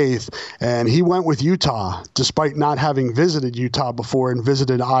 28th, and he went with Utah despite not having visited Utah before and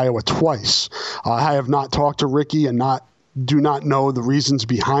visited Iowa twice. I have not talked to Ricky and do not know the reasons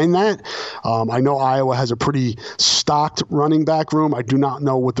behind that. I know Iowa has a pretty stocked running back room. I do not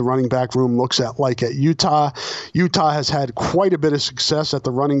know what the running back room looks like at Utah. Utah has had quite a bit of success at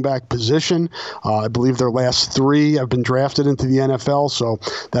the running back position. I believe their last 3 have been drafted into the NFL, so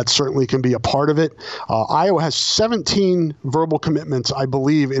that certainly can be a part of it. Iowa has 17 verbal commitments, I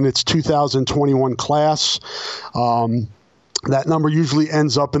believe, in its 2021 class. That number usually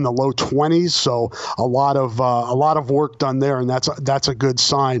ends up in the low 20s, so a lot of work done there, and that's a good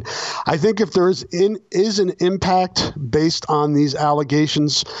sign. I think if there is an impact based on these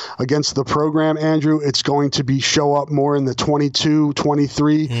allegations against the program, Andrew, it's going to be show up more in the 22,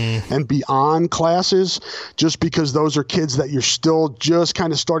 23, and beyond classes, just because those are kids that you're still just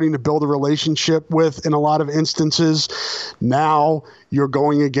kind of starting to build a relationship with in a lot of instances. Now you're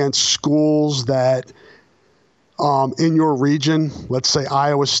going against schools that in your region, let's say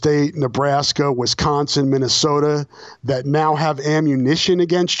Iowa State, Nebraska, Wisconsin, Minnesota, that now have ammunition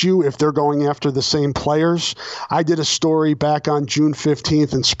against you if they're going after the same players. I did a story back on June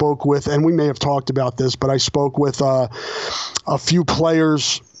 15th and spoke with, and we may have talked about this, but I spoke with a few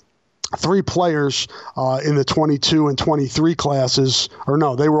players, 3 players in the 22 and 23 classes, or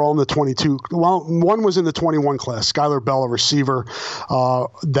no, they were all in the 22. Well, one was in the 21 class, Skylar Bell, a receiver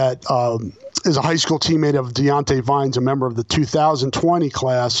that is a high school teammate of Deontay Vines, a member of the 2020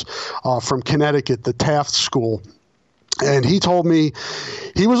 class from Connecticut, the Taft School. And he told me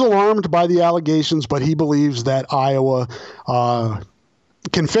he was alarmed by the allegations, but he believes that Iowa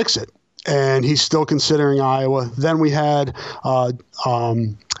can fix it. And he's still considering Iowa. Then we had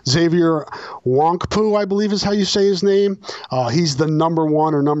Xavier Wonkpu, I believe is how you say his name. He's the number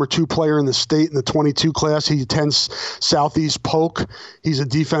 1 or number 2 player in the state in the 22 class. He attends Southeast Polk. He's a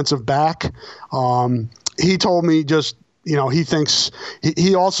defensive back. He told me just he thinks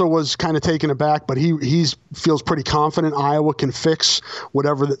he also was kind of taken aback, but he feels pretty confident Iowa can fix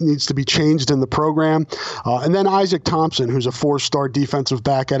whatever that needs to be changed in the program. And then Isaac Thompson, who's a 4-star defensive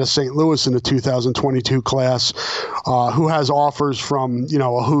back out of St. Louis in the 2022 class, who has offers from,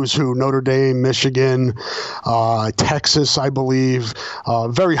 a who's who, Notre Dame, Michigan, Texas, I believe,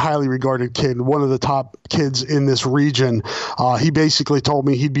 very highly regarded kid, one of the top kids in this region. He basically told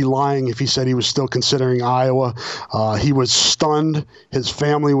me he'd be lying if he said he was still considering Iowa. He was stunned. His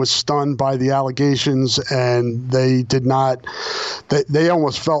family was stunned by the allegations, and they did not. They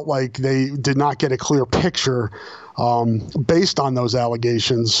almost felt like they did not get a clear picture based on those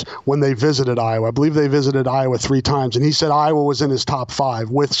allegations when they visited Iowa. I believe they visited Iowa 3 times, and he said Iowa was in his top 5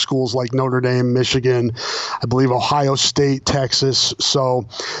 with schools like Notre Dame, Michigan, I believe Ohio State, Texas. So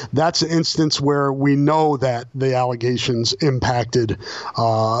that's an instance where we know that the allegations impacted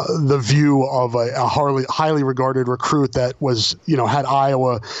the view of a highly regarded recruit that was, had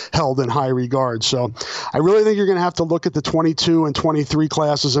Iowa held in high regard. So I really think you're going to have to look at the 22 and 23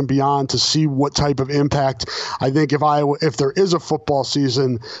 classes and beyond to see what type of impact. I think if there is a football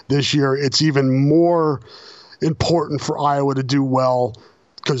season this year, it's even more important for Iowa to do well,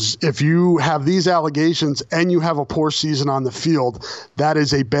 because if you have these allegations and you have a poor season on the field, that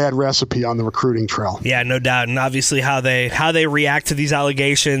is a bad recipe on the recruiting trail. Yeah, no doubt. And obviously how they react to these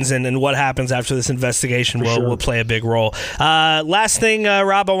allegations and what happens after this investigation will play a big role. Last thing,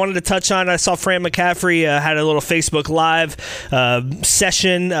 Rob, I wanted to touch on. I saw Fran McCaffrey had a little Facebook Live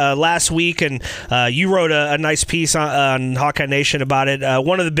session last week, and you wrote a nice piece on Hawkeye Nation about it.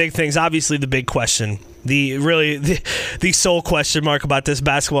 One of the big things, obviously the big question, the sole question mark about this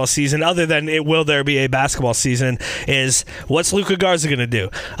basketball season, other than will there be a basketball season, is what's Luka Garza going to do?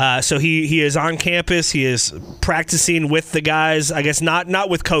 So he is on campus. He is practicing with the guys. I guess not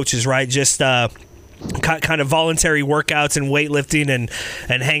with coaches, right? Just kind of voluntary workouts and weightlifting and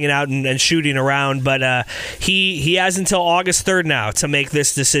hanging out and shooting around. But he has until August 3rd now to make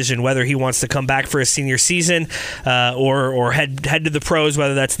this decision, whether he wants to come back for his senior season or head to the pros,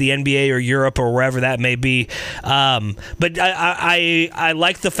 whether that's the NBA or Europe or wherever that may be. But I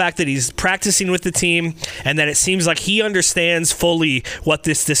like the fact that he's practicing with the team and that it seems like he understands fully what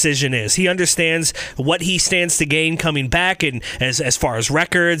this decision is. He understands what he stands to gain coming back, and as far as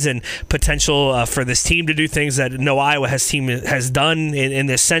records and potential for this team to do things that no Iowa has done in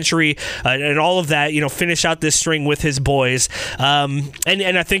this century, and all of that, finish out this string with his boys.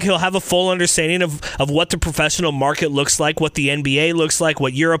 And I think he'll have a full understanding of what the professional market looks like, what the NBA looks like,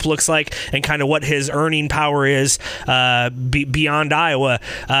 what Europe looks like, and kind of what his earning power is beyond Iowa.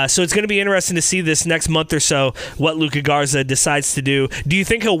 So it's going to be interesting to see this next month or so what Luka Garza decides to do. Do you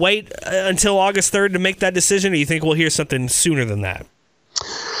think he'll wait until August 3rd to make that decision, or do you think we'll hear something sooner than that?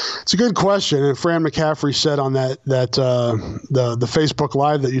 It's a good question, and Fran McCaffrey said on the Facebook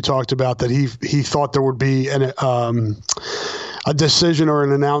Live that you talked about that he thought there would be a decision or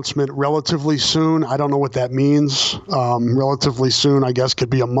an announcement relatively soon. I don't know what that means. Relatively soon, I guess, could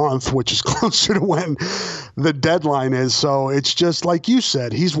be a month, which is closer to when the deadline is. So it's just like you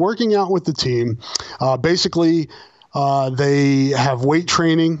said, he's working out with the team. Basically, they have weight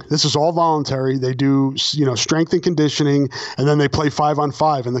training. This is all voluntary. They do, strength and conditioning, and then they play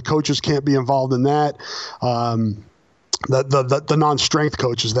 5-on-5, and the coaches can't be involved in that. The non-strength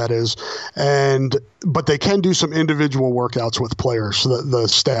coaches, that is, but they can do some individual workouts with players, the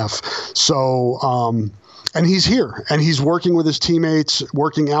staff. So, and he's here, and he's working with his teammates,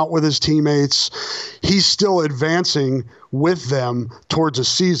 working out with his teammates. He's still advancing with them towards a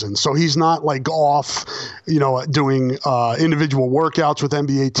season. So he's not like off, doing individual workouts with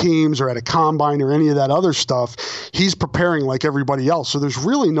NBA teams or at a combine or any of that other stuff. He's preparing like everybody else. So there's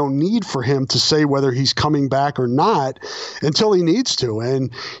really no need for him to say whether he's coming back or not until he needs to.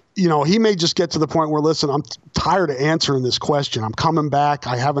 And he may just get to the point where, listen, I'm tired of answering this question. I'm coming back.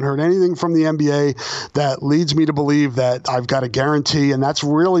 I haven't heard anything from the NBA that leads me to believe that I've got a guarantee. And that's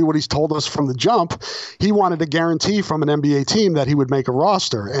really what he's told us from the jump. He wanted a guarantee from an NBA team that he would make a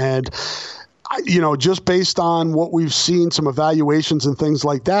roster. And just based on what we've seen, some evaluations and things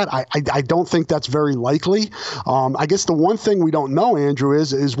like that, I don't think that's very likely. I guess the one thing we don't know, Andrew,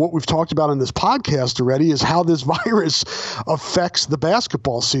 is what we've talked about in this podcast already, is how this virus affects the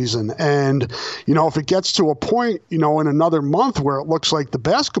basketball season. And, if it gets to a point, in another month where it looks like the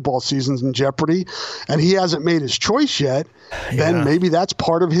basketball season's in jeopardy and he hasn't made his choice yet, then maybe that's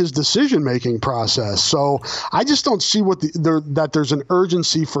part of his decision-making process. So I just don't see that there's an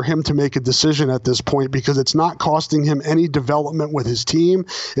urgency for him to make a decision decision at this point because it's not costing him any development with his team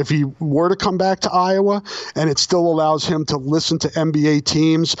if he were to come back to Iowa, and it still allows him to listen to NBA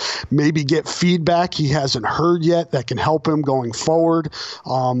teams, maybe get feedback he hasn't heard yet that can help him going forward.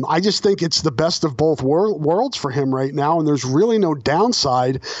 I just think it's the best of both worlds for him right now, and there's really no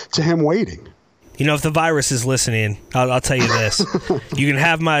downside to him waiting. You know, if the virus is listening, I'll tell you this. You can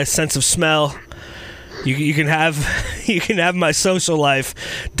have my sense of smell. You can have my social life.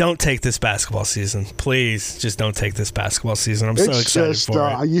 Don't take this basketball season. Please, just don't take this basketball season. I'm so excited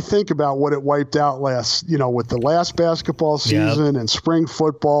for it. You think about what it wiped out with the last basketball season and spring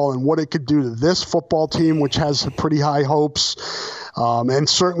football and what it could do to this football team, which has pretty high hopes. And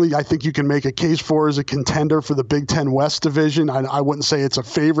certainly I think you can make a case for as a contender for the Big Ten West division. I wouldn't say it's a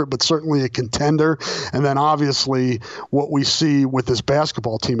favorite, but certainly a contender. And then obviously what we see with this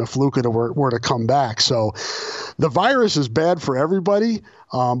basketball team if Luka were to come back. So the virus is bad for everybody,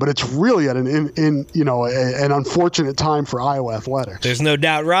 but it's really at an unfortunate time for Iowa athletics. There's no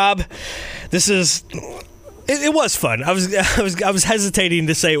doubt, Rob. This is... It was fun. I was hesitating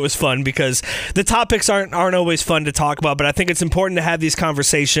to say it was fun because the topics aren't always fun to talk about, but I think it's important to have these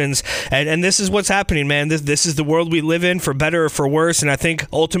conversations, and this is what's happening, man. This is the world we live in, for better or for worse, and I think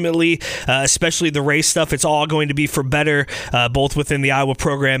ultimately, especially the race stuff, it's all going to be for better, both within the Iowa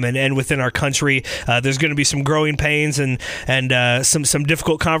program and within our country. There's going to be some growing pains and some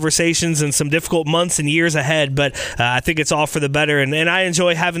difficult conversations and some difficult months and years ahead, but I think it's all for the better, and I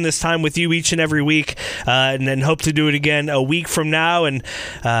enjoy having this time with you each and every week, and hope to do it again a week from now, and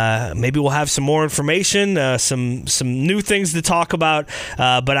maybe we'll have some more information, some new things to talk about,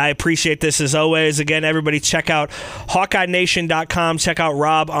 but I appreciate this as always. Again, everybody check out HawkeyeNation.com, check out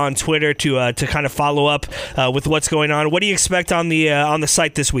Rob on Twitter to kind of follow up with what's going on. What do you expect on the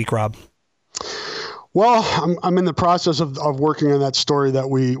site this week, Rob? Well, I'm in the process of working on that story that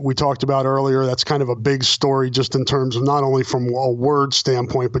we talked about earlier. That's kind of a big story just in terms of not only from a word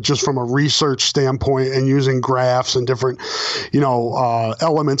standpoint, but just from a research standpoint and using graphs and different,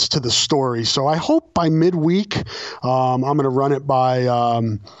 elements to the story. So I hope by midweek, I'm going to run it by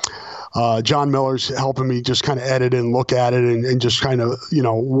John Miller's helping me just kind of edit and look at it and just kind of,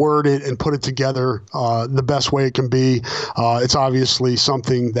 word it and put it together the best way it can be. It's obviously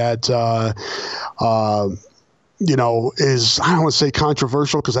something that, is, I don't want to say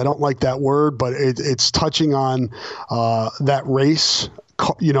controversial because I don't like that word, but it's touching on that race,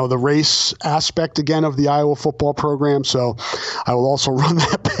 the race aspect again of the Iowa football program. So I will also run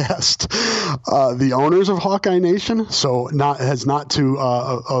that past the owners of Hawkeye Nation. So not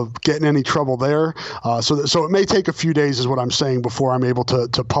to get in any trouble there. So it may take a few days is what I'm saying before I'm able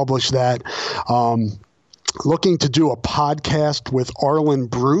to publish that. Looking to do a podcast with Arlen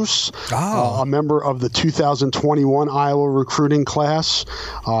Bruce, a member of the 2021 Iowa recruiting class.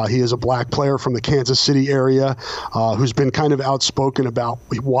 He is a black player from the Kansas City area who's been kind of outspoken about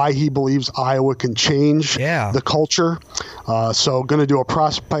why he believes Iowa can change the culture. So going to do a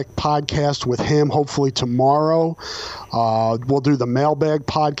prospect podcast with him hopefully tomorrow. We'll do the mailbag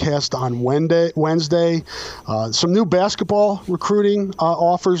podcast on Wednesday. Some new basketball recruiting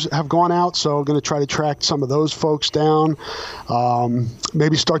offers have gone out, so going to try to track some of those folks down.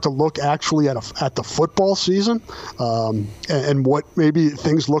 Maybe start to look actually at the football season and what maybe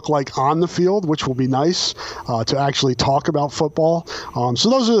things look like on the field, which will be nice to actually talk about football. So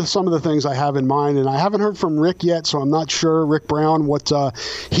those are some of the things I have in mind, and I haven't heard from Rick yet, so I'm not sure, Rick Brown, what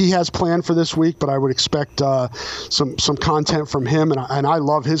he has planned for this week, but I would expect some content from him, and I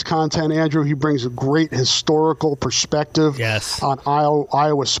love his content, Andrew. He brings a great historical perspective on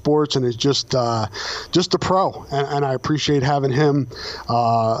Iowa sports, and is just a pro, and I appreciate having him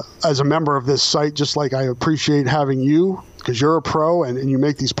as a member of this site, just like I appreciate having you, because you're a pro and you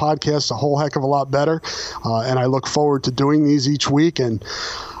make these podcasts a whole heck of a lot better, and I look forward to doing these each week, and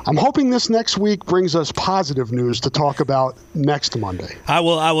I'm hoping this next week brings us positive news to talk about next Monday. I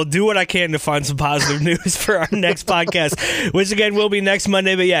will do what I can to find some positive news for our next podcast, which again will be next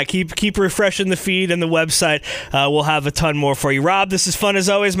Monday. But yeah, keep refreshing the feed and the website. We'll have a ton more for you. Rob, this is fun as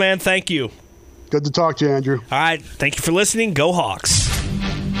always, man. Thank you. Good to talk to you, Andrew. All right. Thank you for listening. Go Hawks.